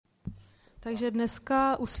Takže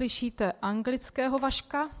dneska uslyšíte anglického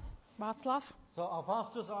Vaška, Václav. So our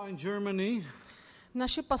pastors are in Germany.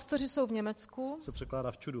 Naši pastoři jsou v Německu. Se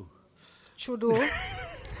překládá v čudu. Čudu.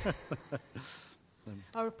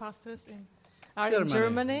 Our pastors are in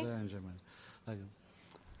Germany. They're in Germany.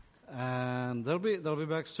 And they'll be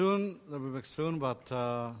back soon. They'll be back soon, but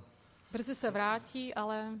Brzy se vrátí,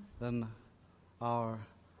 ale then our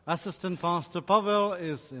assistant pastor Pavel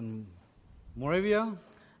is in Moravia.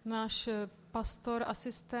 náš pastor,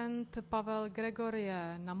 asistent Pavel Gregor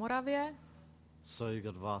je na Moravě. So you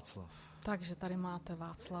got Václav. Takže tady máte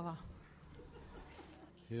Václava.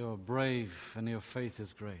 You're brave and your faith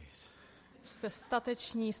is great. Jste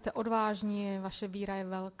stateční, jste odvážní, vaše víra je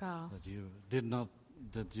velká. That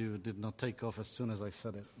you did not take off as soon as I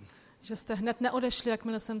said it. Že jste hned neodešli,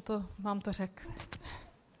 jakmile jsem vám to řekl.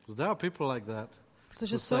 There are people like that.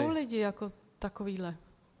 Protože jsou lidi jako takovýhle.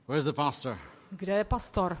 Where's the pastor? Kde je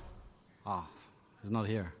pastor? He's not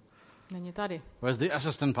here. Není tady. Where's the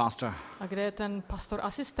assistant pastor? A kde je ten pastor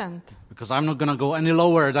asistent? Because I'm not going to go any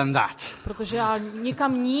lower than that. Protože já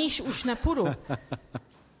nikam níž už nepůjdu.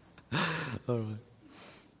 All right.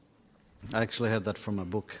 I actually had that from a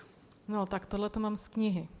book. No, tak tohle to mám z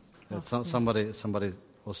knihy. Vlastně. Somebody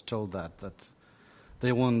was told that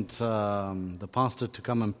they want the pastor to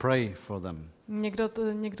come and pray for them.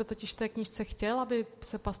 Někdo totiž v té knížce chtěl, aby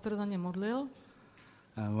se pastor za ně modlil.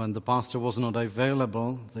 And when the pastor was not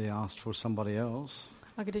available, they asked for somebody else.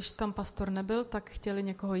 A když tam pastor nebyl, tak chtěli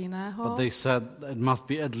někoho jiného. But they said it must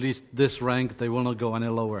be at least this rank, they will not go any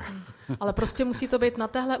lower. Ale prostě musí to být na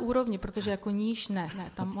téhle úrovni, protože jako níž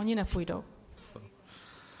ne, tam oni nepůjdou.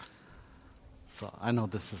 So I know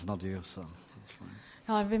this is not you, so that's fine.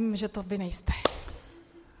 Ale vím, že to vy nejste.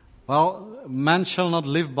 Well, man shall not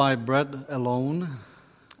live by bread alone,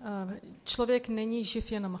 člověk není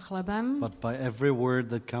živ jenom chlebem, but by every word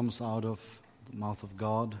that comes out of the mouth of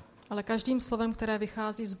God. Ale každým slovem, které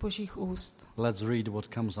vychází z Božích úst. Let's read what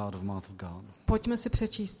comes out of the mouth of God. Pojďme si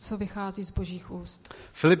přečíst, co vychází z Božích úst.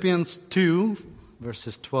 Philippians 2,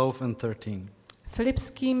 verses 12 and 13.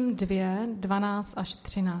 Filipským 2, 12 až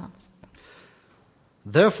 13.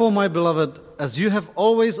 Therefore, my beloved, as you have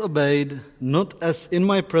always obeyed, not as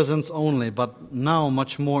in my presence only, but now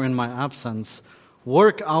much more in my absence,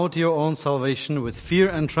 work out your own salvation with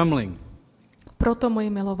fear and trembling. Proto, moji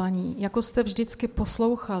milovaní, jako jste vždycky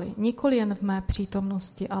poslouchali, nikoli jen v mé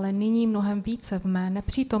přítomnosti, ale nyní mnohem více v mé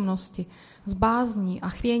nepřítomnosti, s bázní a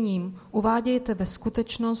chvěním uvádějte ve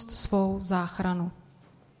skutečnost svou záchranu.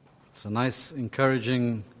 It's a nice,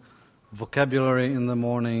 encouraging vocabulary in the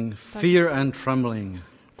morning, fear and trembling.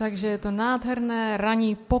 Takže je to nádherné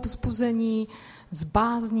ranní povzbuzení s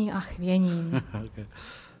bázní a chvěním. Okay.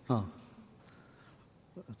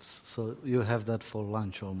 So you have that for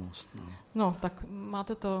lunch almost now. No, tak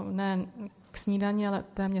máte to ne k snídani, ale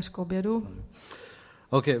téměř k obědu.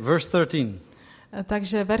 Okay, verse 13.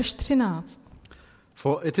 Takže verš 13.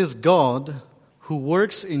 For it is God who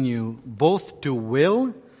works in you both to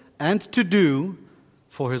will and to do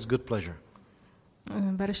for his good pleasure.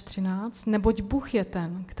 Verš 13. Neboť Bůh je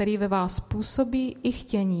ten, který ve vás působí i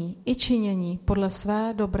chtění, i činění podle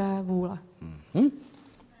své dobré vůle. Mm-hmm.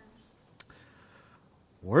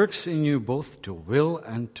 Works in you both to will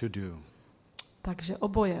and to do. Takže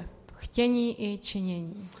oboje, chtění i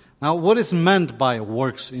činění. Now, what is meant by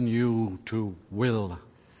works in you to will?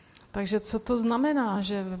 Takže co to znamená,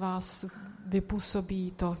 že ve vás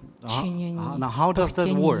vypůsobí to činění? Now, how does that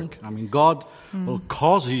work? I mean, God will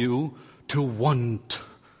cause you to want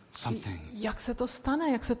something. Jak se to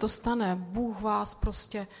stane? Jak se to stane? Bůh vás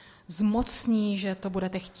prostě zmocní, že to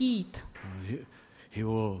budete chtít.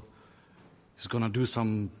 He's gonna do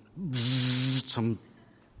some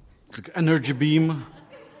energy beam.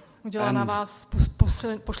 Udělá na vás,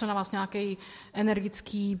 pošle na vás nějaký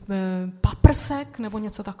energický paprsek nebo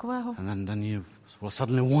něco takového. And then you will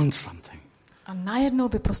suddenly want something. A najednou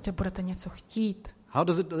vy prostě budete něco chtít. How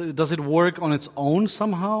does it work on its own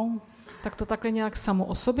somehow? Tak to takhle nějak samo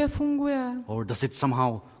o sobě funguje? Or does it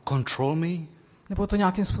somehow control me? Nebo to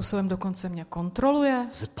nějakým způsobem dokonce mě kontroluje?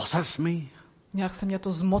 Does it possess me? Nějak se mě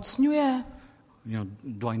to zmocňuje? You know,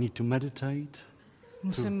 do I need to meditate?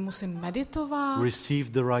 Musím meditovat. Receive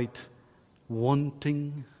the right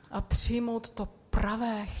wanting. A přijmout to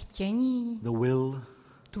pravé chtění. The will.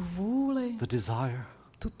 Tu vůli. The desire.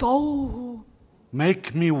 Tu touhu.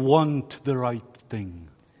 Make me want the right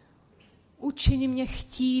thing. Učini mě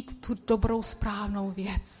chtít tu dobrou správnou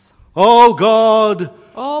věc. Oh God.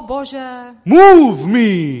 O Bože. Move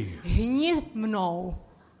me. Hni mnou.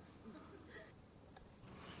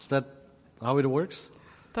 Is that how it works?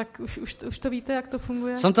 Tak už to víte, jak to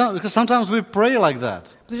funguje? Sometimes we pray like that.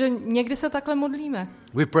 Protože někdy se takhle modlíme.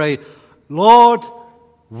 We pray, Lord,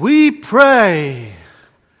 we pray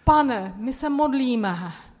Pane, my se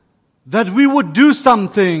modlíme, that we would do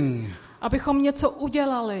something. abychom něco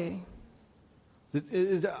udělali.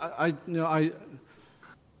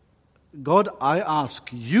 God, I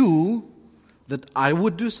ask you that I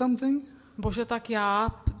would do something? Bože, tak já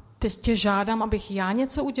teď tě žádám, abych já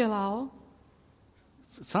něco udělal.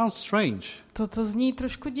 It sounds strange. To zní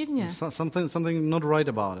trošku divně. Something not right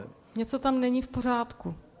about it. Něco tam není v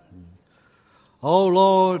pořádku. Oh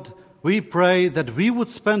Lord, we pray that we would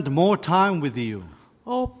spend more time with you.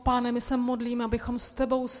 O Pane, my se modlíme, abychom s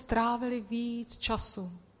tebou strávili víc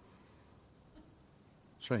času.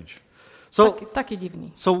 Strange. Taky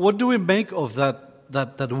divný. So what do we make of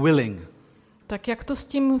that willing? Tak jak to s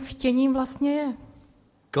tím chtěním vlastně je?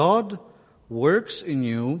 God works in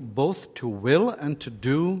you both to will and to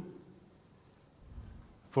do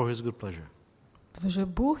for his good pleasure. Protože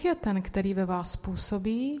Bůh je ten, který ve vás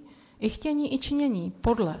působí i chtění, i činění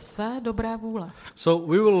podle své dobré vůle.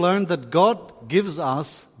 So we will learn that God gives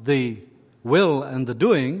us the will and the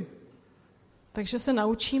doing. Takže se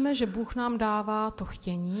naučíme, že Bůh nám dává to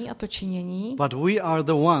chtění a to činění. But we are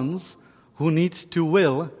the ones who need to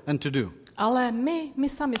will and to do. Ale my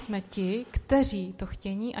sami jsme ti, kteří to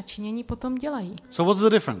chtění a činění potom dělají. So what's the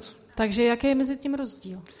difference? Takže jaký je mezi tím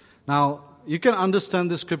rozdíl? Now, you can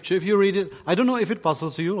understand the scripture if you read it. I don't know if it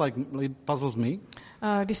puzzles you like it puzzles me.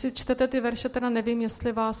 Když si čtete ty verše, teda nevím,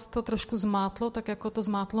 jestli vás to trošku zmátlo, tak jako to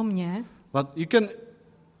zmátlo mě. But you can,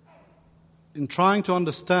 in trying to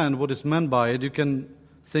understand what is meant by it, you can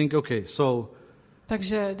think, okay, so...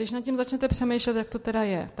 Takže když nad tím začnete přemýšlet, jak to teda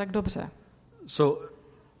je, tak dobře. So,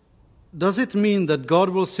 does it mean that God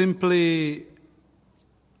will simply,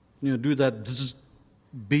 do that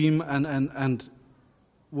beam and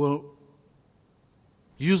will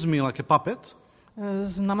use me like a puppet?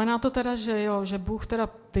 Znamená to teda, že Bůh teda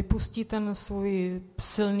vypustí ten svůj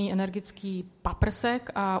silný energický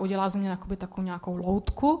paprsek a udělá z mě jakoby takovou nějakou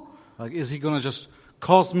loutku? Like, is he gonna just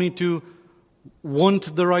cause me to want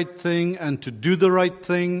the right thing and to do the right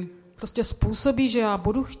thing? Prostě způsobí, že já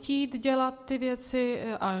budu chtít dělat ty věci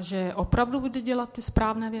a že opravdu budu dělat ty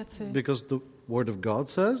správné věci. Because the word of God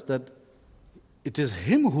says that it is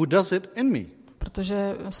him who does it in me.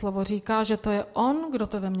 Protože slovo říká, že to je on, kdo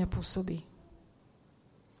to ve mně působí.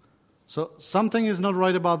 So something is not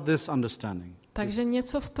right about this understanding. Takže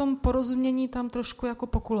něco v tom porozumění tam trošku jako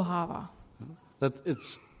pokulhává. That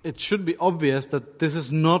it should be obvious that this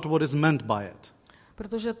is not what is meant by it.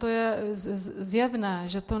 Protože to je zjevné,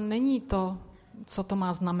 že to není to, co to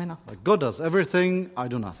má znamenat. Like God does everything, I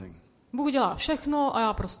do nothing. Bůh dělá všechno a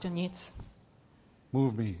já prostě nic.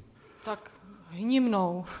 Move me. Tak hni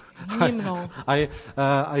mnou.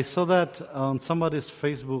 I saw that on somebody's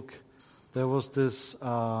Facebook. There was this...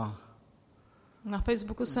 Na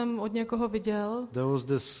Facebooku jsem od někoho viděl. There was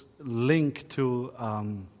this link to...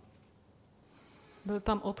 byl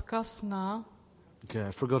tam odkaz na... Okay,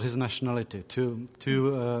 I forgot his nationality.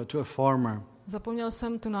 To a farmer. Zapomněl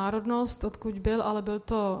jsem tu národnost, odkud byl, ale byl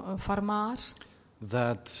to farmář.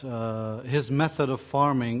 That his method of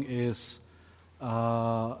farming is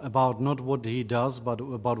about not what he does, but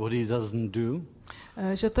about what he doesn't do.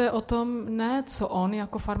 Že to je o tom, ne co on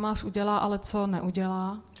jako farmář udělá, ale co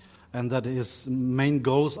neudělá. And that his main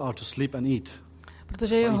goals are to sleep and eat.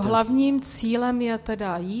 Protože jeho hlavním cílem je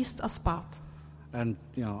teda jíst a spát. And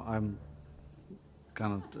I'm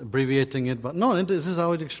kind of abbreviating it, but no, this is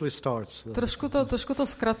how it actually starts. Trošku to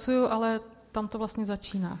zkracuju, ale tam to vlastně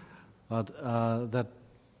začíná. But that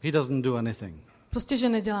he doesn't do anything. Prostě, že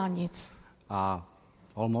nedělá nic.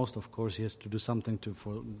 Almost, of course, he has to do something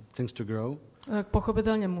for things to grow.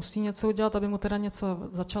 Pochopitelně musí něco udělat, aby mu teda něco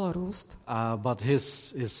začalo růst. But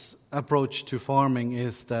his approach to farming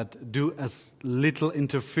is that do as little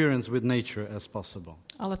interference with nature as possible.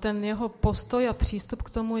 Ale ten jeho postoj a přístup k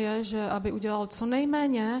tomu je, že aby udělal co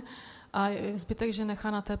nejméně a zbytek, že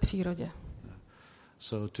nechá na té přírodě.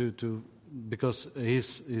 So because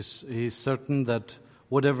he's certain that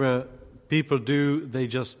whatever people do, they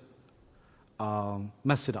just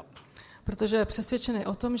mess it up. Protože je přesvědčený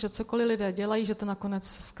o tom, že cokoliv lidé dělají, že to nakonec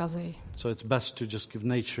zkazí. So it's best to just give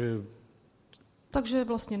nature. Takže je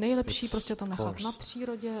vlastně nejlepší prostě to nechat na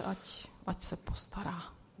přírodě, ať se postará.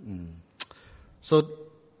 So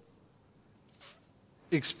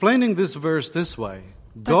explaining this verse this way,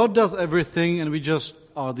 God does everything and we just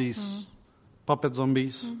are these puppet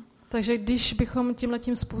zombies. Takže když bychom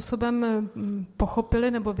tímhletím způsobem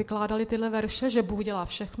pochopili nebo vykládali tyhle verše, že Bůh dělá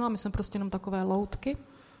všechno a my jsme prostě jenom takové loutky,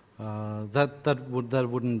 that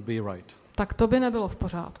wouldn't be right. tak to by nebylo v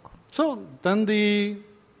pořádku. So then the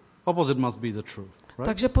opposite must be the truth, right?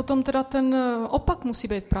 Takže potom teda ten opak musí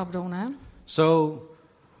být pravdou, ne? So,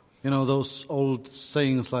 those old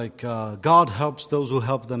sayings like God helps those who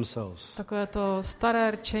help themselves. Takové to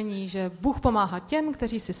staré rčení, že Bůh pomáhá těm,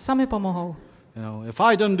 kteří si sami pomohou. If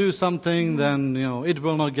I don't do something, then it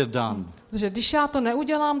will not get done. Protože když já to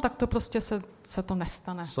neudělám, tak to prostě se to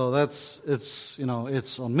nestane. So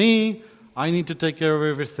it's on me. I need to take care of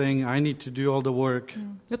everything. I need to do all the work.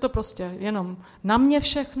 Je to prostě jenom na mě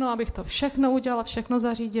všechno, abych to všechno udělal, všechno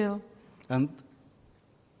zařídil. And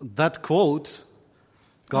that quote,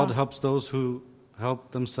 God helps those who help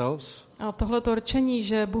themselves. A tohleto rčení,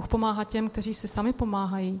 že Bůh pomáhá těm, kteří si sami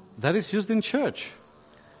pomáhají. That is used in church.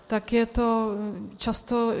 Tak je to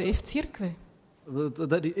často i v církvi.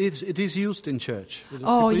 It is used in church.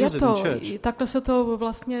 Je to. Takhle se to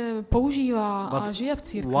vlastně používá a žije v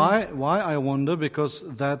církvi. Why I wonder, because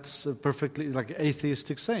that's perfectly like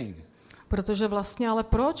atheistic saying. Protože vlastně, ale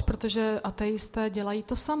proč? Protože ateisté dělají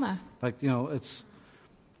to samé. Like,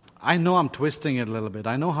 I know I'm twisting it a little bit.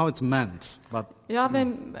 I know how it's meant, but já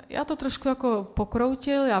vím, já to trošku jako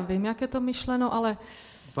pokroutil, já vím, jak je to myšleno, ale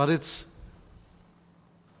but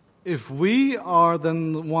if we are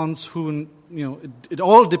then ones who, it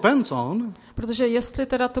all depends on, protože jestli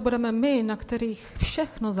teda to budeme my, na kterých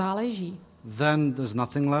všechno záleží, then there's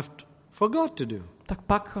nothing left for God to do. Tak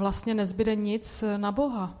pak vlastně nezbyde nic na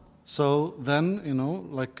Boha. So then,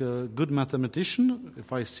 like a good mathematician,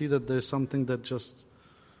 if I see that there's something that just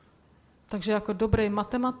takže jako dobrý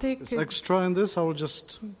matematik, is extra in this, I will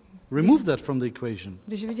just remove that from the equation.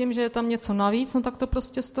 Když vidím, že je tam něco navíc, tak to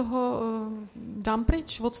prostě z toho dám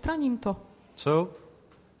pryč, odstraním to. So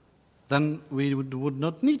then we would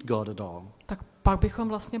not need God at all. Tak pak bychom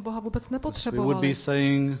vlastně Boha vůbec nepotřebovali. We would be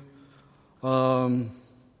saying,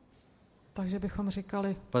 takže bychom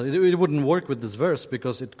říkali. But it wouldn't work with this verse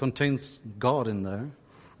because it contains God in there.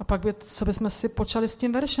 A pak bychom si počali s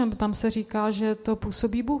tím veršem, tam se říká, že to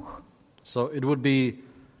působí Bůh. So it would be,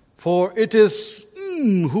 for it is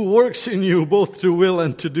who works in you both to will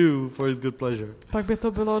and to do for his good pleasure. Pak by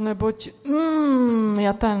to bylo, neboť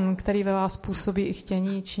je ten, který ve vás působí i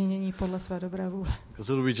chtění, i činění podle své dobré vůle.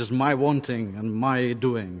 Because it would be just my wanting and my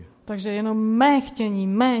doing. Takže jenom mé chtění,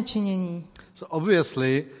 mé činění. So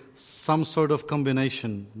obviously some sort of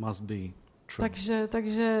combination must be true.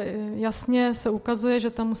 Takže jasně se ukazuje, že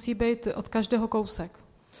tam musí být od každého kousek.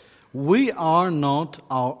 We are not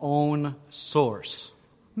our own source.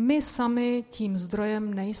 My sami tím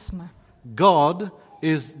zdrojem nejsme. God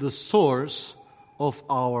is the source of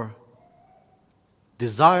our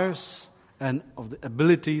desires and of the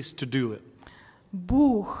abilities to do it.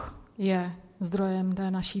 Bůh je zdrojem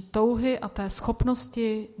té naší touhy a té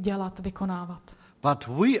schopnosti dělat, vykonávat. But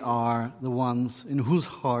we are the ones in whose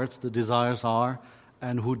hearts the desires are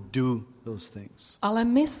and who do those things. Ale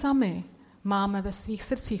my sami máme ve svých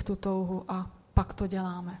srdcích tu touhu a pak to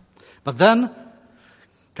děláme. But then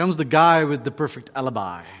comes the guy with the perfect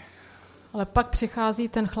alibi. Ale pak přichází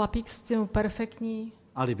ten chlapík s tím perfektní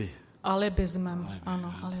alibismem. Alibi.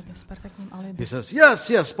 Ano, alibi, s perfektním alibi. He says,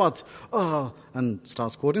 yes, but and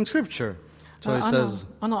starts quoting scripture. So he says,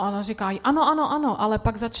 ano, říká, ano, ale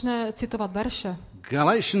pak začne citovat verše.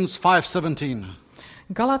 Galatians 5:17.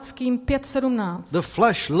 Galackým 5:17. The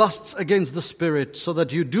flesh lusts against the spirit, so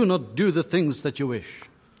that you do not do the things that you wish.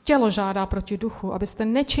 Tělo žádá proti duchu, abyste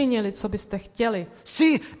nečinili, co byste chtěli.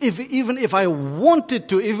 See, even if I wanted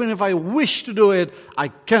to, even if I wish to do it,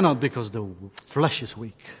 I cannot because the flesh is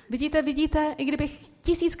weak. Vidíte, i kdybych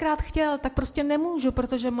 1000krát chtěl, tak prostě nemůžu,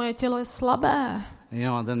 protože moje tělo je slabé.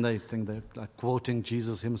 And then they think they're like quoting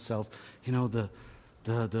Jesus himself.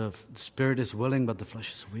 The spirit is willing, but the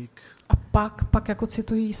flesh is weak. A pak jako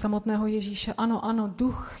citují samotného Ježíše, ano,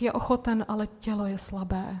 duch je ochoten, ale tělo je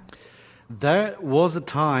slabé. There was a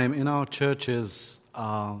time in our churches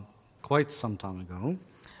quite some time ago.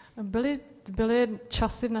 Byly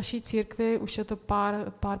časy v naší církvi, už je to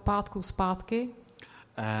pár pátků zpátky.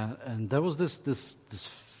 And there was this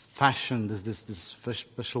fashion, this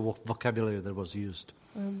special vocabulary that was used.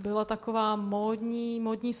 Byla taková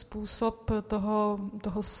módní způsob toho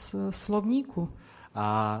slovníku.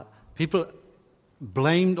 People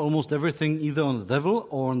blamed almost everything either on the devil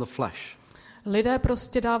or on the flesh. Lidé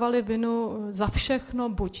prostě dávali vinu za všechno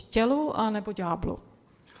buď tělu, anebo ďáblu.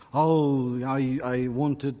 I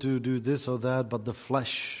wanted to do this or that, but the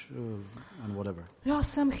flesh and whatever. Já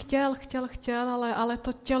jsem chtěl, ale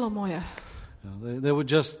to tělo moje. They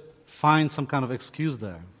would just find some kind of excuse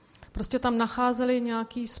there. Prostě tam nacházeli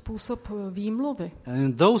nějaký způsob výmluvy. And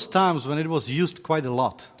in those times when it was used quite a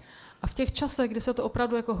lot. A v těch časech, kdy se to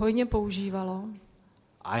opravdu jako hojně používalo,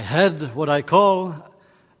 I had what I call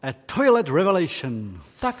a toilet revelation.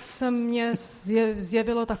 Tak se mně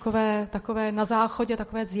zjevilo takové na záchodě,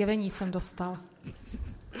 takové zjevení jsem dostal.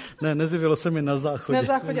 Ne, nezjevilo se mi na záchodě. Na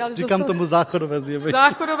záchodě, ale říkám tomu záchodové zjevení.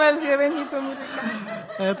 Záchodové zjevení tomu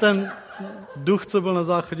říkám. Ten duch, co byl na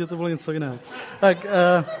záchodě, to bylo něco jiného. Tak,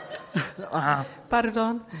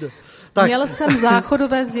 Pardon. Tak. Měl jsem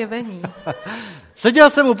záchodové zjevení. Seděl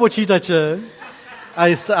jsem u počítače.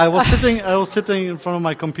 I was sitting in front of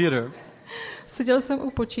my computer. Seděl jsem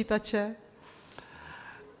u počítače.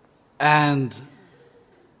 And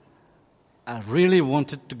I really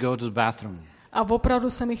wanted to go to the bathroom. A opravdu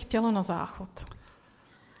se mi chtělo na záchod.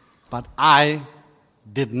 But I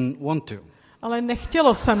didn't want to. Ale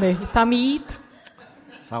nechtělo se mi tam jít,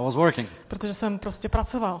 So I was working. protože jsem prostě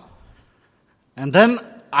pracoval. And then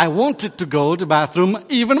I wanted to go to the bathroom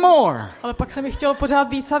even more. Ale pak se mi chtělo pořád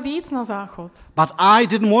víc a víc na záchod. But I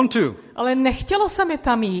didn't want to. Ale nechtělo se mi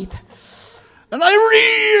tam jít. And I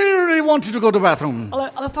really wanted to go to the bathroom.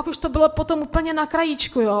 Ale fakt už to bylo potom úplně na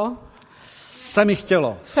krajíčku, jo? Se mi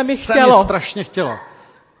chtělo. Se mi strašně chtělo.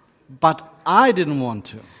 But I didn't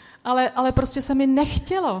want to. Ale prostě se mi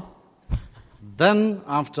nechtělo. Then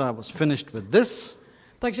after I was finished with this,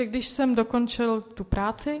 Takže když jsem dokončil tu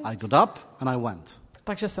práci, I got up and I went.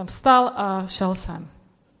 takže jsem vstal a šel jsem.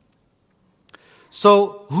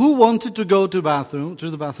 So who wanted to go to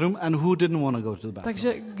the bathroom and who didn't want to go to the bathroom?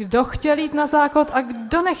 Takže kdo chtěl jít na záchod a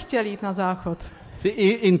kdo nechtěl jít na záchod? See,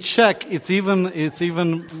 in Czech it's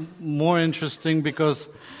even more interesting because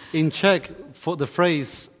in Czech for the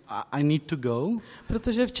phrase I need to go.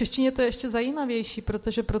 Protože v češtině to je ještě zajímavější,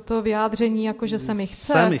 protože pro to vyjádření jako že se mi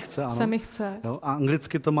chce. Ano. Se mi chce. Jo, a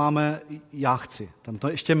anglicky to máme já chci. Tam to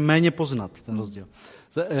je ještě méně poznat ten rozdíl.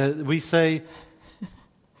 We say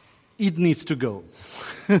it needs to go.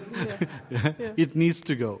 Yeah. It needs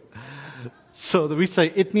to go. So we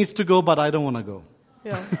say it needs to go, but I don't want to go.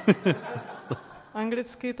 Jo.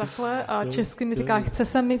 Anglicky takhle a česky mi říká chce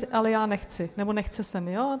se mi, ale já nechci. Nebo nechce se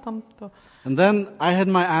mi, jo, tam to. And then I had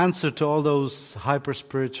my answer to all those hyper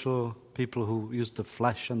spiritual people who use the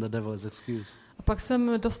flesh and the devil as excuse. A pak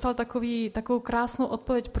jsem dostal takovou krásnou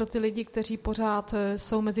odpověď pro ty lidi, kteří pořád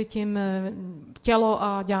jsou mezi tím tělo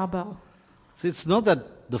a ďábel. So it's not that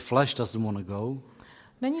the flesh doesn't want to go.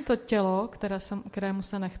 Není to tělo, kterému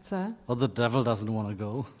se nechce, Or the devil doesn't want to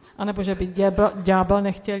go. anebo že by ďábel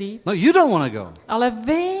nechtěl jít. No, you don't want to go. Ale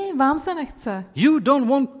vám se nechce. You don't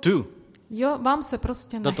want to. Jo, vám se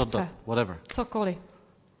prostě nechce. Whatever. Cokoliv.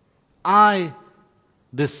 I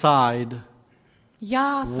decide.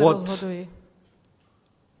 Já se rozhoduji.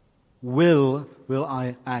 Will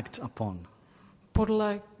I act upon?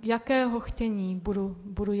 Podle jakého chtění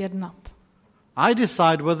budu jednat. I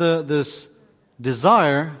decide whether this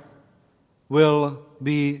desire will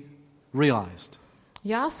be realized.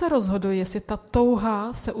 Já se rozhoduji, jestli ta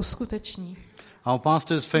touha se uskuteční. Our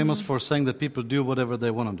pastor is famous for saying that people do whatever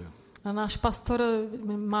they want to do. A náš pastor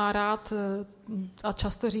má rád a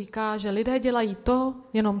často říká, že lidé dělají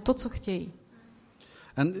jenom to, co chtějí.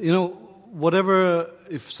 And whatever,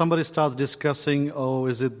 if somebody starts discussing,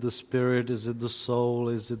 is it the spirit, is it the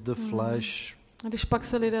soul, is it the flesh? A když pak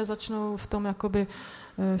se lidé začnou v tom jakoby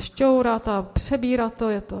šťourat a přebírat to,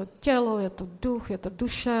 je to tělo, je to duch, je to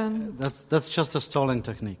duše. That's just a stalling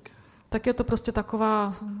technique. Tak je to prostě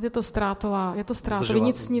je to ztrátový,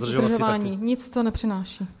 nic zdržování, nic to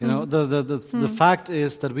nepřináší. The fact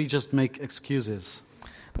is that we just make excuses.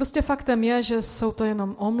 Prostě faktem je, že jsou to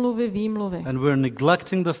jenom omluvy, výmluvy. And we're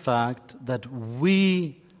neglecting the fact that we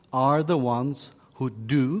are the ones who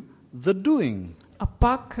do the doing. A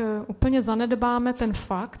pak úplně zanedbáme ten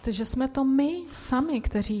fakt, že jsme to my sami,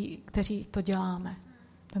 kteří to děláme,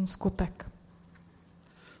 ten skutek.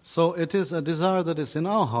 So it is a desire that is in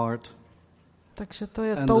our heart. Takže to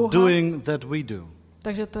je and touha. The doing that we do.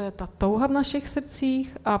 Takže to je ta touha v našich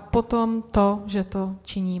srdcích a potom to, že to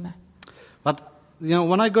činíme. But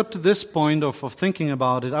when I got to this point of thinking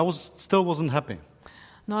about it, I still wasn't happy.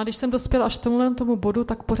 No a když jsem dospěl až tomu bodu,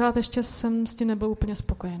 tak pořád ještě jsem s tím nebyl úplně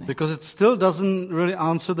spokojený. Because it still doesn't really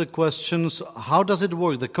answer the questions, how does it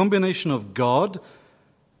work? The combination of God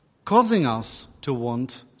causing us to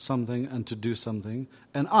want something and to do something,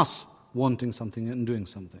 and us wanting something and doing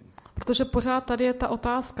something. Protože pořád tady je ta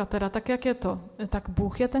otázka, teda tak jak je to, tak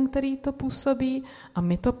Bůh je ten, který to působí a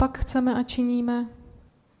my to pak chceme a činíme.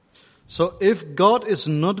 So if God is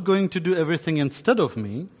not going to do everything instead of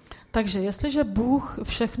me, takže jestliže Bůh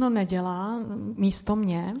všechno nedělá místo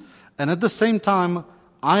mě, and at the same time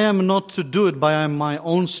I am not to do it by my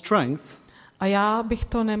own strength, a já bych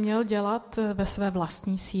to neměl dělat ve své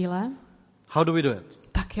vlastní síle, how do we do it?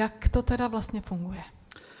 Tak jak to teda vlastně funguje?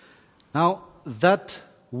 Now that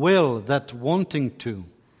will, that wanting to,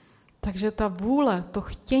 Takže ta vůle, to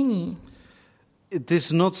chtění, it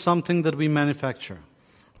is not something that we manufacture.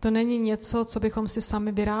 to není něco, co bychom si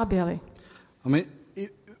sami vyráběli. I mean,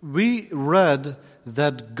 we read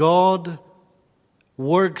that God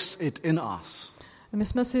works it in us. My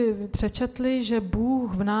jsme si přečetli, že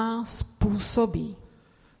Bůh v nás působí.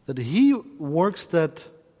 That he works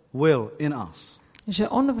that will in us. Že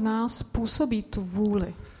on v nás působí tu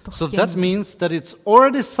vůli, to So chtění. that means that it's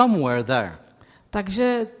already somewhere there.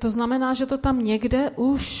 Takže to znamená, že to tam někde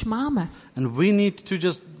už máme. And we need to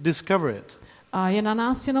just discover it. A je na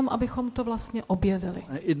nás jenom, abychom to vlastně objevili.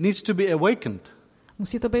 It needs to be awakened.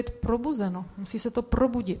 Musí to být probuzeno, musí se to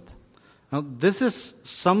probudit. Now, this is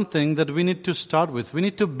something that we need to start with. We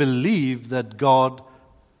need to believe that God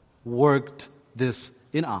worked this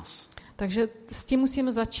in us. Takže s tím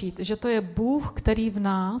musíme začít, že to je Bůh, který v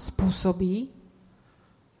nás působí.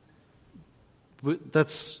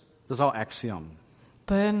 That's our axiom.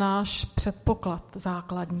 To je náš předpoklad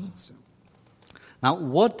základní.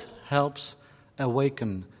 Now, what helps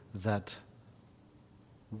awaken that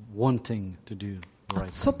wanting to do A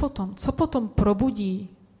right? co potom probudí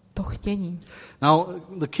to chtění? Now,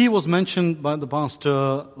 the key was mentioned by the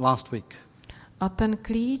pastor last week. A ten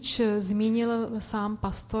klíč zmínil sám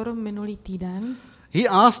pastor minulý týden. He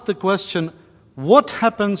asked the question, what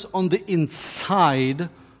happens on the inside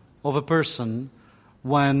of a person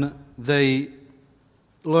when they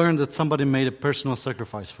learn that somebody made a personal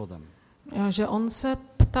sacrifice for them? Že on se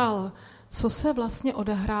ptal, co se vlastně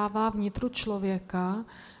odehrává vnitru člověka,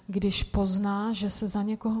 když pozná, že se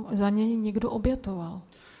za něj někdo obětoval.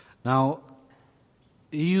 Now,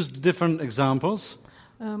 he used different examples.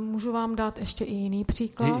 Můžu vám dát ještě i jiný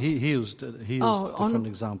příklad? He used different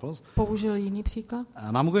examples. Použil jiný příklad.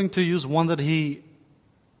 And I'm going to use one that he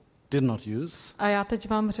did not use. A já teď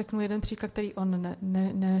vám řeknu jeden příklad, který on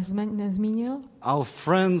nezmínil. Our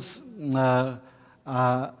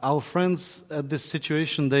friends at this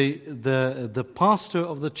situation, the pastor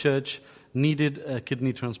of the church needed a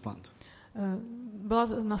kidney transplant.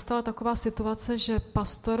 Nastala taková situace, že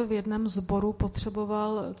pastor v jednom sboru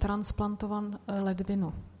potřeboval transplantovan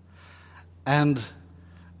ledvinu. And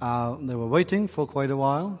they were waiting for quite a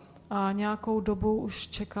while. A nějakou dobu už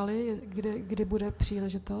čekali, kdy bude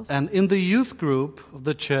příležitost. And in the youth group of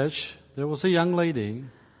the church, there was a young lady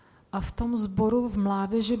A v tom sboru v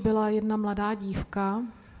mládeži byla jedna mladá dívka,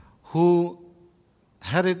 who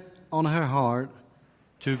had it on her heart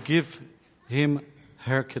to give him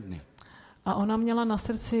her kidney. a ona měla na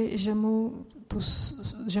srdci,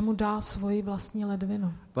 že mu dá svoji vlastní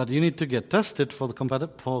ledvinu. But you need to get tested for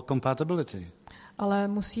compatibility. Ale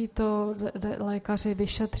musí to lékaři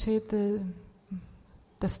vyšetřit,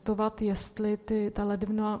 testovat, jestli ta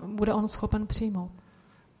ledvina bude on schopen přijmout.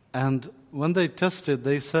 And when they tested,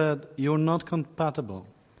 they said, you're not compatible.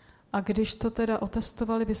 A když to teda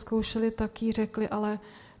otestovali, vyzkoušeli, tak jí řekli, ale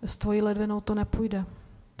s tvojí ledvinou to nepůjde.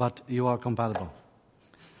 But you are compatible.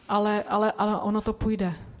 Ale ono to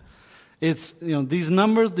půjde. It's, these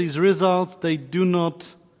numbers, these results, the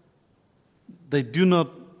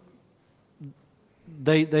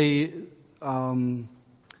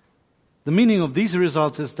meaning of these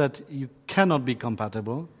results is that you cannot be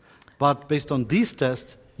compatible, but based on these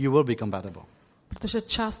tests, you will be compatible. Protože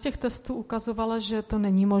část těch testů ukazovala, že to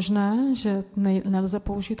není možné, že nelze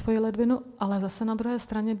použít tvoji ledvinu, ale zase na druhé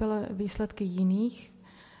straně byly výsledky jiných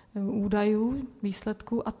údajů,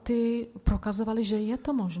 výsledků a ty prokazovaly, že je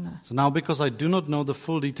to možné. So now, because I do not know the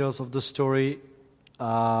full details of the story,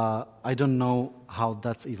 I don't know how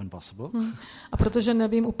that's even possible. A protože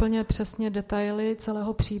nevím úplně přesně detaily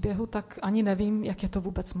celého příběhu, tak ani nevím, jak je to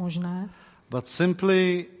vůbec možné. But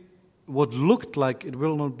simply what looked like it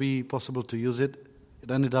will not be possible to use it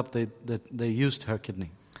ended up that they used her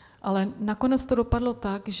kidney. Ale nakonec to dopadlo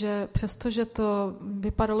tak, že přestože to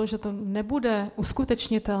vypadalo, že to nebude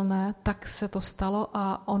uskutečnitelné, tak se to stalo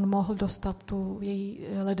a on mohl dostat tu její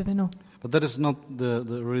ledvinu. But that is not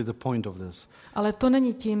really the point of this. Ale to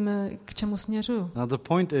není tím, k čemu směřuju. Now the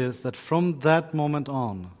point is that from that moment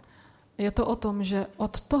on, je to o tom, že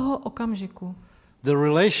od toho okamžiku the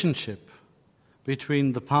relationship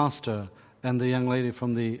between the pastor and the young lady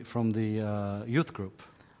from the youth group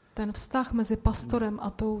ten vztah mezi pastorem a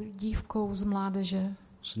tou dívkou z mládeže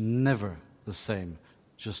was never the same,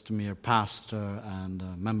 just a mere pastor and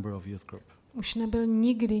a member of youth group. už nebyl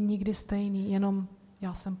nikdy stejný, jenom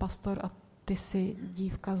já jsem pastor a ty jsi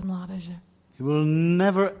dívka z mládeže. You will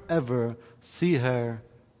never ever see her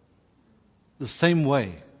the same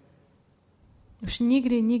way. Už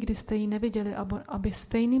nikdy jste ji neviděli, aby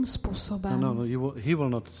stejným způsobem. No, he will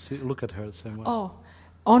not look at her the same way.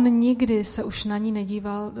 On nikdy se už na ní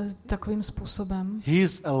nedíval takovým způsobem.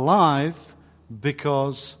 He's alive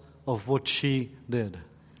because of what she did.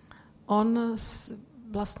 On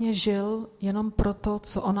vlastně žil jenom proto,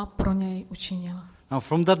 co ona pro něj učinila. Now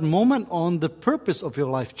from that moment on, the purpose of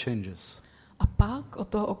your life changes. A pak od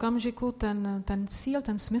toho okamžiku ten cíl,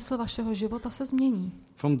 ten smysl vašeho života se změní.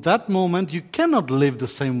 From that moment you cannot live the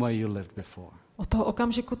same way you lived before. Od toho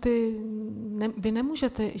okamžiku vy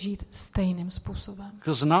nemůžete žít stejným způsobem.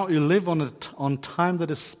 Because now you live on time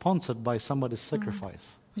that is sponsored by somebody's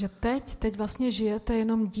sacrifice. Že teď vlastně žijete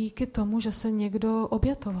jenom díky tomu, že se někdo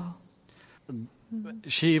obětoval.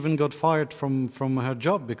 She even got fired from her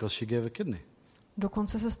job because she gave a kidney.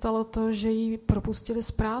 Dokonce se stalo to, že ji propustili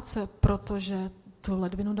z práce, protože tu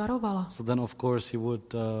ledvinu darovala. So then of course he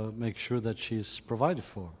would make sure that she's provided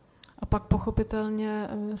for. A pak pochopitelně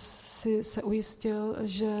se ujistil,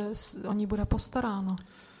 že o ní bude postaráno.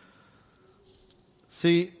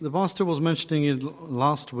 See, the pastor was mentioning it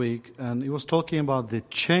last week and he was talking about the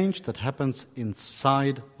change that happens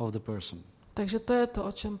inside of the person. Takže to je to,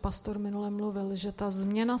 o čem pastor minule mluvil, že ta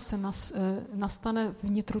změna se nastane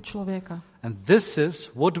vnitru člověka. And this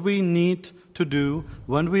is what we need to do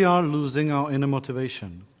when we are losing our inner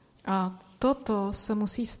motivation. A toto se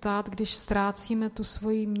musí stát, když ztrácíme tu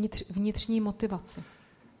svoji vnitřní motivaci.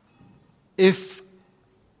 If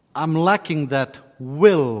I'm lacking that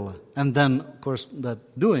will and then of course that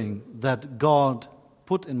doing that God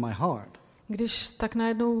put in my heart. Když tak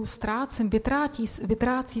najednou ztrácím,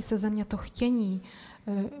 vytrácí se ze mě to chtění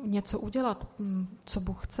něco udělat, co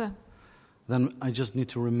Bůh chce, Then I just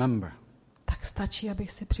need to remember. tak stačí,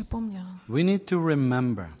 abych si připomněl. We need to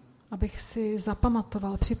remember. Abych si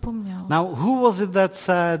zapamatoval, připomněl. Now, who was it that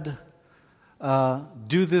said,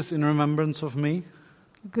 do this in remembrance of me?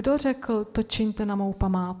 Kdo řekl, to čiňte na mou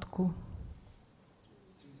památku?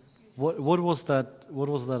 What was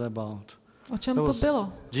that about? O čem That to was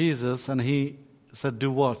bylo? Jesus, and he said,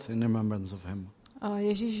 do what in remembrance of him? A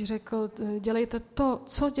Ježíš řekl, dělejte to,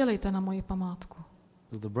 co dělejte na moji památku.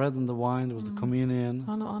 It was the bread and the wine, it was the communion.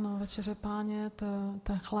 Ano, večeře Páně,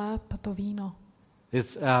 ten chléb, to víno.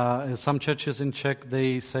 It's some churches in Czech,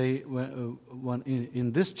 they say, when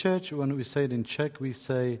in this church, when we say it in Czech, we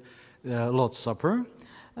say Lord's Supper.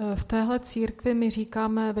 V téhle církvi my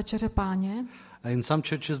říkáme večeře Páně. In some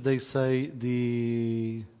churches they say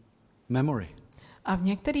the memory. A v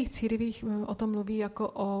některých církvích o tom mluví jako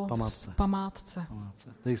o památce.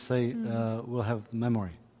 They say we'll have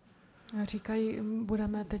memory. Říkají,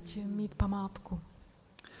 budeme teď mít památku.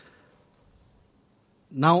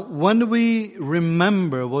 Now, when we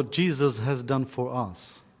remember what Jesus has done for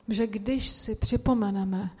us. Že když si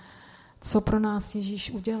připomeneme, co pro nás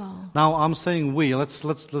Ježíš udělal. Now I'm saying we. Let's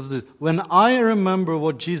do it. When I remember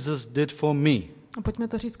what Jesus did for me. Pojďme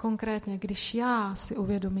to říct konkrétně. Když já si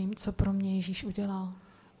uvědomím, co pro mě Ježíš udělal.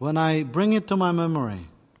 When I bring it to my memory.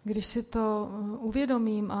 Když si to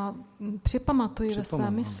uvědomím a připamatuji ve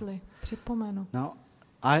své mysli, připomenu. Now,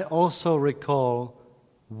 I also recall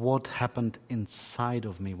what happened inside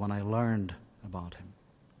of me when I learned about him.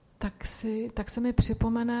 Tak se mi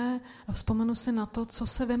připomene a vzpomenu si na to, co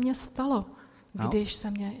se ve mně stalo, když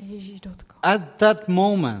se mě Ježíš dotkl. At that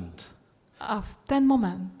moment. A v ten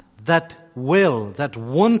moment. That will, that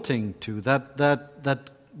wanting to,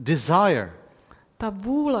 that desire. Ta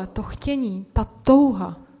vůle, to chtění, ta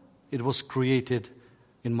touha. It was created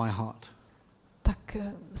in my heart. Tak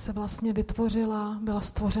se vlastně byla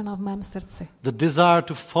stvořena v mém srdci. The desire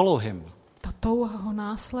to follow him. Ta touha ho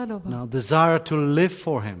následovat. Now, desire to live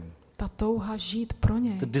for him. Ta touha žít pro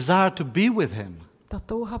něj. The desire to be with him. Ta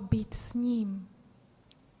touha být s ním.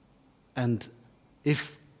 And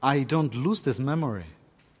if I don't lose this memory,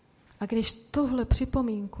 a když tohle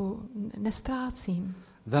připomínku nestrácím,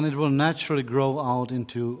 then it will naturally grow out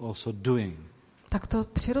into also doing. Tak to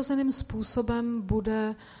přirozeným způsobem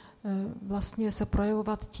bude vlastně se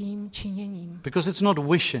projevovat tím činěním. Because it's not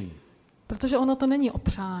wishing. Protože ono to není o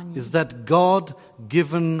přání. It's that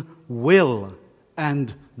God-given will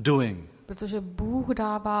and doing. Protože Bůh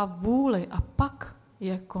dává vůli a pak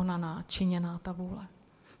je konaná, činěná ta vůle.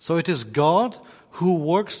 So it is God who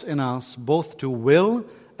works in us both to will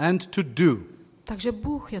and to do. Takže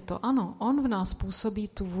Bůh je to, ano, on v nás působí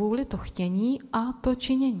tu vůli, to chtění a to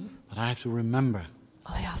činění. But I have to remember.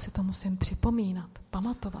 Ale já si to musím připomínat,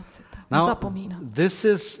 pamatovat si to, Now, nezapomínat.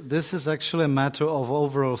 This is actually a matter of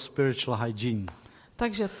overall spiritual hygiene.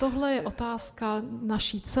 Takže tohle je otázka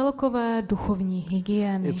naší celkové duchovní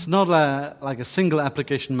hygieny. It's not like a single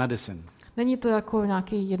application medicine. Není to jako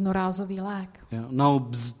nějaký jednorázový lék. No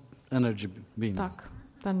energy beam. Tak,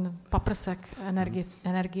 ten paprsek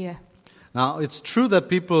energie. Now, it's true that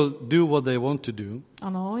people do what they want to do.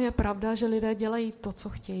 Ano, je pravda, že lidé dělají to, co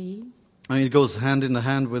chtějí. I mean, it goes hand in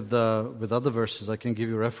hand with other verses. I can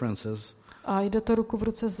give you references. A jde to ruku v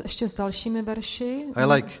ruce ještě s dalšími verši. I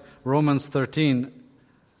like Romans 13,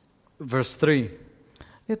 verse 3.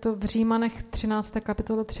 Je to v Římanech 13.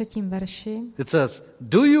 kapitole 3. verši. It says,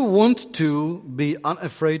 "Do you want to be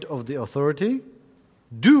unafraid of the authority?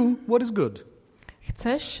 Do what is good."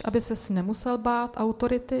 Chceš, aby ses nemusel bát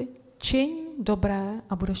autority? Čiň dobré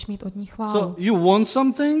a budeš mít od ní chválu. So you want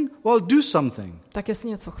something? Well, do something. Tak jestli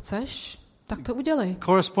něco chceš, tak to udělej.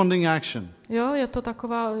 Corresponding action. Jo,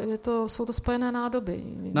 jsou to spojené nádoby.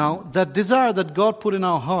 Now, that desire that God put in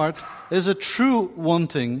our heart is a true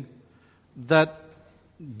wanting that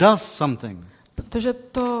does something. Protože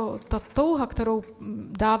ta touha, kterou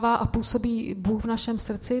dává a působí Bůh v našem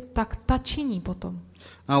srdci, tak ta činí potom.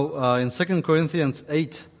 Now, in 2 Corinthians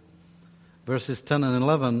 8, verses 10 and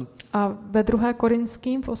 11, a ve 2.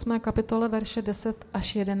 Korinským v 8. kapitole verše 10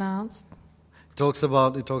 až 11 Paul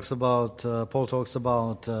talks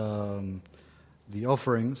about the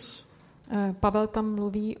offerings. Pavel tam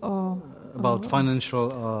mluví about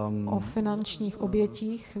financial o finančních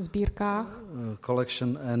obětích, sbírkách.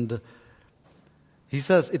 Collection, and he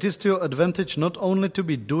says it is to your advantage not only to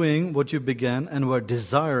be doing what you began and were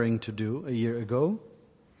desiring to do a year ago.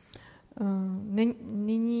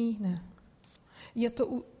 Nyní ne.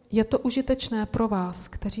 Je to užitečné pro vás,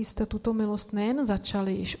 kteří jste tuto milost nejen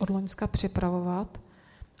začali již od loňska připravovat,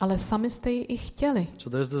 ale sami jste ji i chtěli. So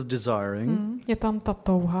there's this desiring. Je tam ta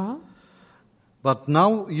touha. But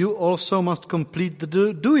now you also must complete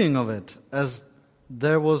the doing of it, as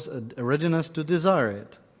there was a readiness to desire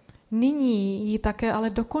it. Nyní ji také ale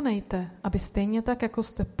dokonejte, aby stejně tak, jako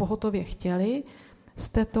jste pohotově chtěli,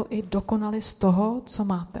 jste to i dokonali z toho, co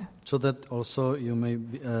máte. So that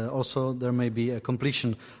also there may be a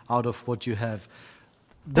completion out of what you have.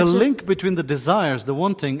 The link between the desires, the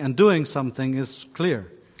wanting and doing something is clear.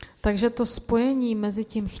 Takže to spojení mezi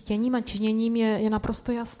tím chtěním a činěním je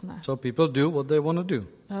naprosto jasné. So people do what they want to do.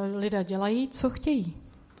 Lidé dělají, co chtějí.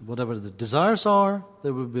 Whatever the desires are,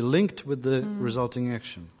 they will be linked with the resulting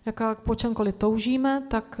action. Po čemkoliv toužíme,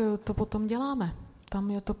 tak to potom děláme.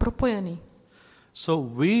 Tam je to propojený.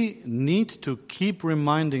 So we need to keep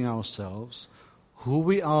reminding ourselves who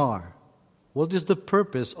we are. What is the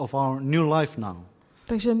purpose of our new life now?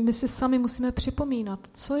 Takže my si sami musíme připomínat,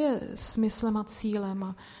 co je smyslem a cílem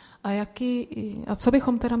a co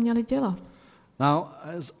bychom teda měli dělat. Now,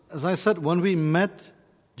 as I said, when we met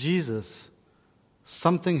Jesus,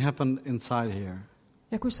 something happened inside here.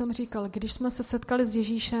 Jak už jsem říkal, když jsme se setkali s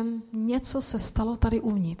Ježíšem, něco se stalo tady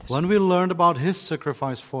uvnitř. When we learned about his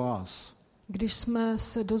sacrifice for us. Když jsme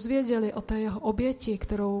se dozvěděli o té jeho oběti,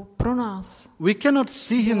 kterou pro nás we cannot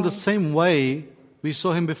see him the same way we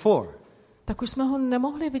saw him before. Tak už jsme ho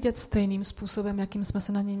nemohli vidět stejným způsobem, jakým jsme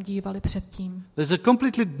se na něm dívali předtím. There's a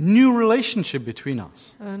completely new relationship between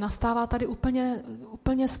us. Nastává tady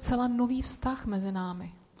úplně zcela nový vztah mezi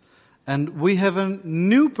námi. And we have a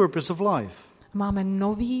new purpose of life. Máme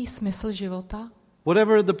nový smysl života.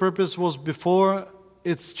 Whatever the purpose was before,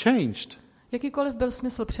 it's changed. Jakýkoliv byl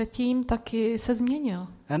smysl předtím, taky se změnil.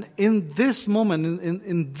 And in this moment,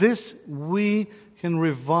 in this, we can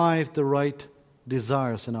revive the right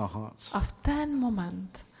desires in our hearts. A v ten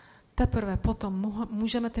moment teprve potom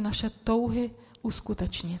můžeme ty naše touhy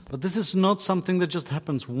uskutečnit. But this is not something that just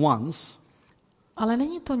happens once. Ale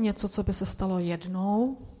není to něco, co by se stalo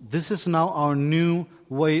jednou. This is now our new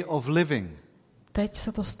way of living. Teď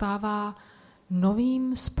se to stává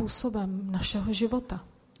novým způsobem našeho života.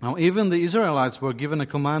 Now, even the Israelites were given a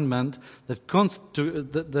commandment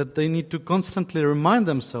that they need to constantly remind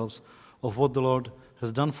themselves of what the Lord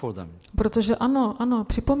has done for them. Protože ano,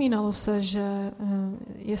 připomínalo se, že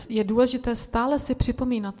je důležité stále si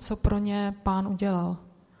připomínat, co pro ně Pán udělal.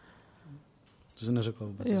 To jsi neřekla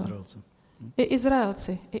vůbec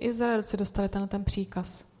Izraelci. I Izraelci dostali ten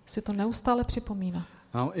příkaz. Si to neustále připomínat.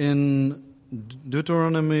 Now in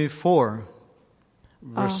Deuteronomy 4,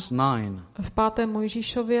 verse 9. V 5.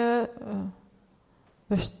 Mojžíšově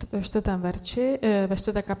ve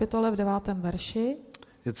 4. kapitole v 9. verši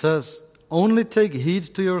it says, only take heed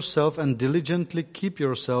to yourself and diligently keep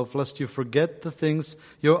yourself, lest you forget the things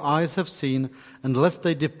your eyes have seen, and lest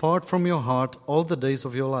they depart from your heart all the days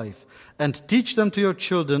of your life. And teach them to your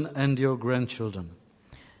children and your grandchildren.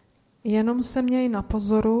 Jenom se měj na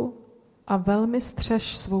pozoru a velmi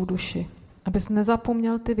střež svou duši, abys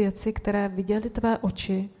nezapomněl ty věci, které viděly tvé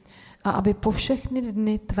oči, a aby po všechny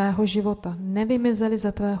dny tvého života nevymizely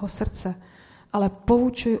ze tvého srdce, ale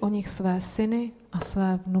poučuj o nich své syny a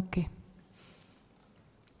své vnuky.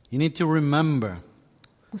 You need to remember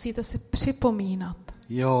Musíte si připomínat,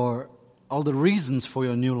 all the reasons for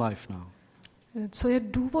your new life now. co je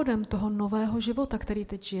důvodem toho nového života, který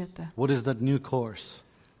teď žijete. What is that new course?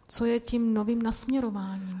 Co je tím novým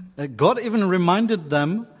nasměrováním. God even reminded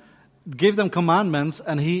them, gave them commandments,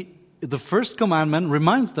 and the first commandment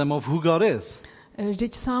reminds them of who God is.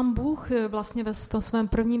 Vždyť sám Bůh vlastně ve svém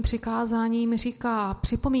prvním přikázání jim říká,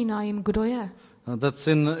 připomíná jim, kdo je. That's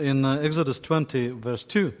in Exodus 20,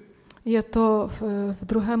 verse 2. Je to v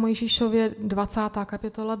 2. Mojžíšově 20.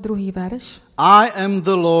 kapitola, 2. verš. I am the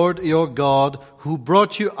Lord your God who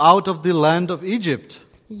brought you out of the land of Egypt.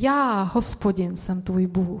 Já, Hospodin, jsem tvůj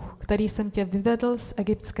Bůh, který jsem tě vyvedl z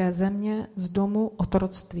egyptské země, z domu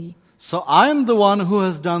otroctví. So I am the one who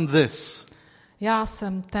has done this. Já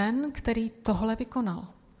jsem ten, který tohle vykonal.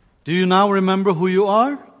 Do you now remember who you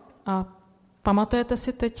are? A pamatujete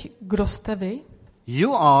si teď, kdo jste vy?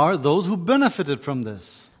 You are those who benefited from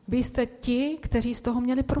this. Vy jste ti, kteří z toho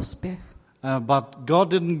měli prospěch. But God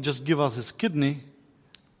didn't just give us his kidney.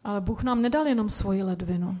 Ale Bůh nám nedal jenom svoji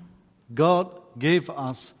ledvinu. God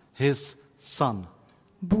gave us his son.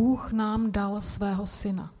 Bůh nám dal svého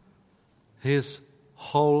syna. His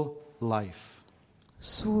whole life.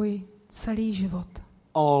 Svůj celý život.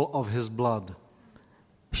 All of his blood.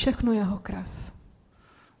 Všechnu jeho krev.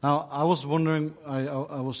 Now, I was wondering,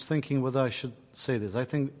 I was thinking whether I should say this. I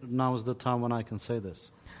think now is the time when I can say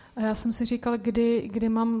this. A já jsem si říkal, kdy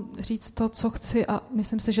mám říct to, co chci, a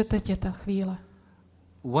myslím si, že teď je ta chvíle.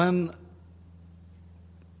 When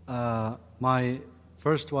my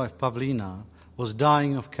first wife Pavlina was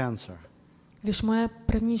dying of cancer, Když moje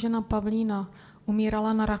první žena Pavlína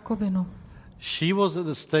umírala na rakovinu, she was at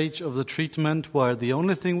the stage of the treatment where the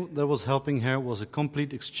only thing that was helping her was a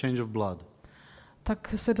complete exchange of blood.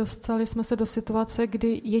 tak jsme se do situace,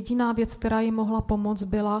 kdy jediná věc, která jí mohla pomoct,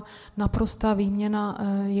 byla naprostá výměna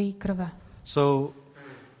její krve. So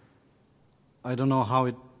I don't know how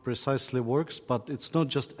it precisely works, but it's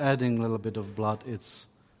not just adding a little bit of blood, it's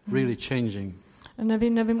really changing.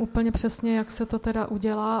 Nevím úplně přesně, jak se to teda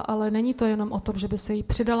udělá, ale není to jenom o tom, že by se jí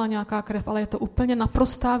přidala nějaká krev, ale je to úplně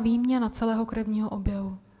naprostá výměna celého krevního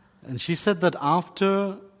oběhu. And she said that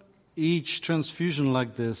after each transfusion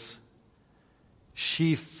like this,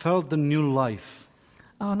 she felt the new life.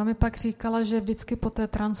 A ona mi pak říkala, že vždycky po té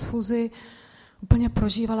transfuzi úplně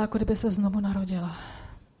prožívala, jako kdyby se znovu narodila.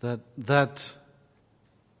 That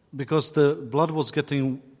because the blood was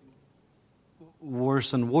getting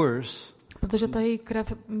worse and worse. Protože ta její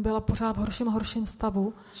krev byla pořád v horším a horším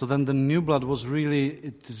stavu. So then the new blood was really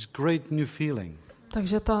it is great new feeling.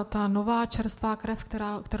 Takže ta nová čerstvá krev,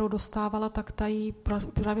 kterou dostávala, tak ta jí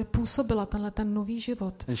právě působila ten nový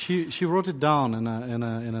život. And she wrote it down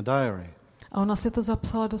in a diary. A ona si to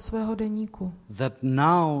zapsala do svého deníku. That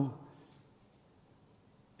now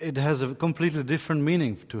it has a completely different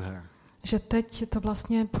meaning to her. Že teď to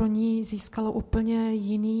vlastně pro ní získalo úplně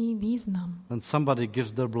jiný význam. When somebody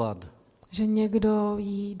gives their blood. Že někdo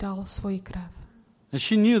jí dal svoji krev. And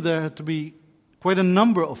she knew there had to be quite a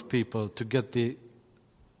number of people to get the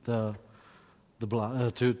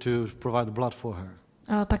blood to provide the blood for her.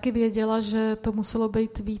 A taky věděla, že to muselo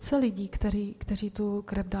být více lidí, kteří tu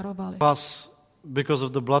krev darovali. Plus, because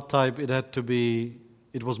of the blood type,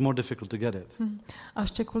 it was more difficult to get it. A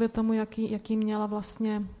ještě kvůli tomu, jaký měla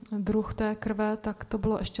vlastně druh té krve, tak to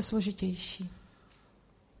bylo ještě složitější.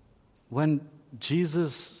 When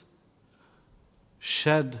Jesus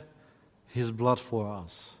shed his blood for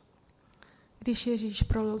us, když Ježíš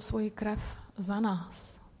prolil svoji krev za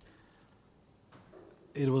nás,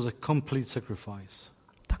 it was a complete sacrifice.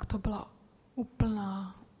 Tak to byla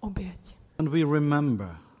úplná oběť. And we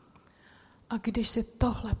remember. A když si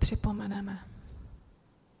tohle připomeneme,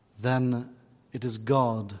 then it is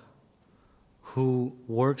God who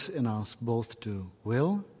works in us both to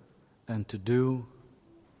will and to do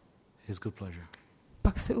his good pleasure.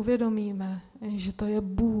 Pak si uvědomíme, že to je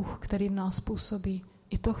Bůh, který v nás působí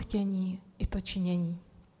i to chtění, i to činění.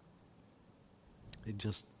 It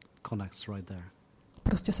just connects right there.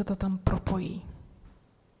 Prostě se to tam propojí.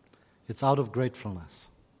 It's out of gratefulness.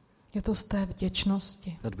 Je to z té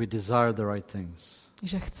vděčnosti. That we desire the right things.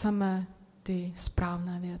 Že chceme ty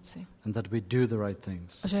správné věci. And that we do the right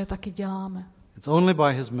things. A že je taky děláme. It's only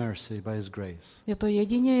by his mercy, by his grace. Je to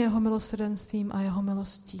jedině jeho milosrdenstvím a jeho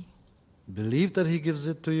milostí. Believe that he gives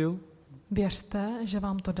it to you. Věřte, že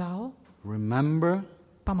vám to dal. Remember.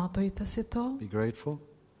 Pamatujte si to. Be grateful.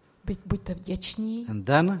 Buďte vděční. And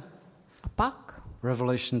then a pak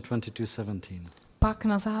Revelation 22:17. Pak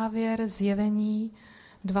na závěr Zjevení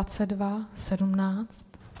 22:17.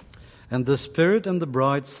 And the Spirit and the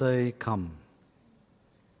bride say, come.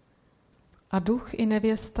 A duch i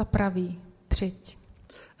nevěsta praví, přijď.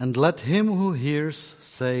 And let him who hears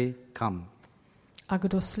say, come. A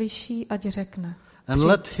kdo slyší, ať řekne. And přijď.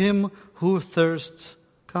 let him who thirsts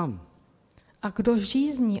come. A kdo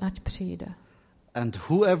žízní, ať přijde. And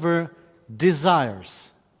whoever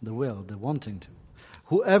desires, the will, the wanting to,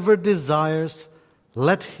 whoever desires,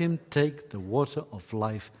 let him take the water of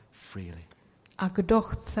life freely. A kdo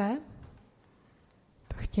chce,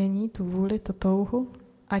 to chtění, tu vůli, tu touhu,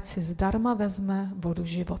 ať si zdarma vezme vodu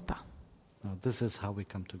života. Now, this is how we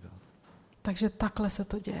come to God. Takže takhle se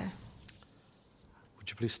to děje. Would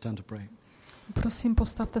you please stand to pray? Prosím,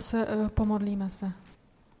 postavte se, pomodlíme se.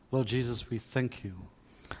 Lord Jesus, we thank you.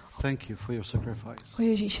 Thank you for your sacrifice. O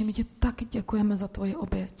Ježíši, my ti taky děkujeme za tvoji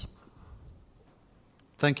oběť.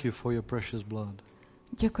 Thank you for your precious blood.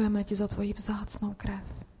 Děkujeme ti za tvoji vzácnou krev.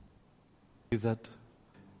 That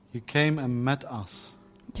you came and met us.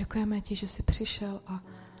 Děkujeme ti, že jsi přišel a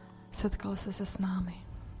setkal se s námi.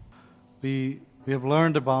 We have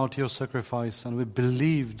learned about your sacrifice and we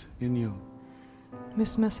believed in you. My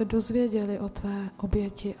jsme se dozvěděli o tvé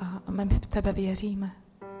oběti a my v tebe věříme.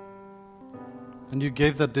 And you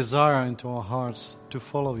gave that desire into our hearts to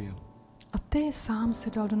follow you. A ty sám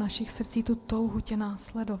si dal do našich srdcí tu touhu tě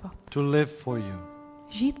následovat. To live for you.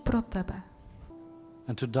 Žít pro tebe.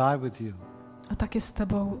 And to die with you. A taky s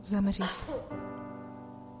tebou zemřít.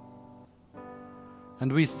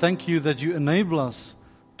 And we thank you that you enable us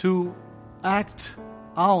to act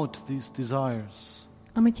out these desires.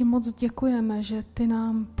 A my ti moc děkujeme, že ty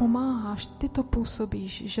nám pomáháš, ty to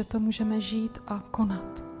působíš, že to můžeme žít a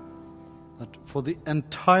konat. That for the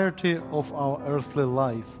entirety of our earthly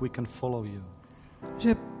life we can follow you.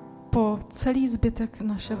 Že po celý zbytek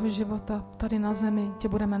našeho života tady na zemi tě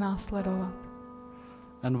budeme následovat.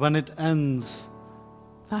 And when it ends,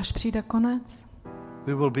 a až přijde konec,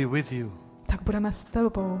 we will be with you. tak budeme s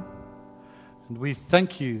tebou. And we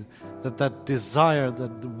thank you that that desire,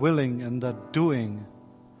 that the willing and that doing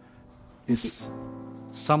is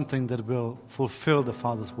something that will fulfill the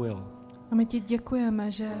Father's will. A my ti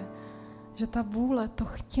děkujeme, že ta vůle, to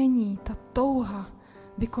chtění, ta touha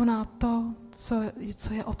vykoná to,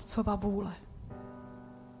 co je Otcova vůle.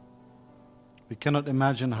 We cannot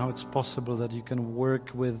imagine how it's possible that you can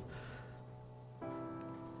work with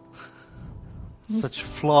such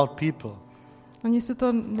flawed people. Ani si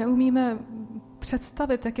to neumíme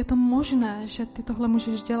představit, jak je to možné, že ty tohle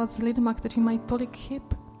můžeš dělat s lidma, kteří mají tolik chyb.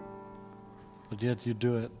 But yet you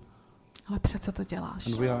do it. Ale přece to děláš.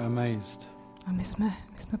 And we are amazed. A my jsme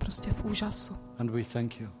prostě v úžasu. And we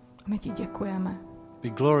thank you. A my ti děkujeme. Be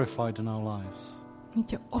glorified in our lives. My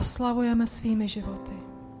tě oslavujeme svými životy.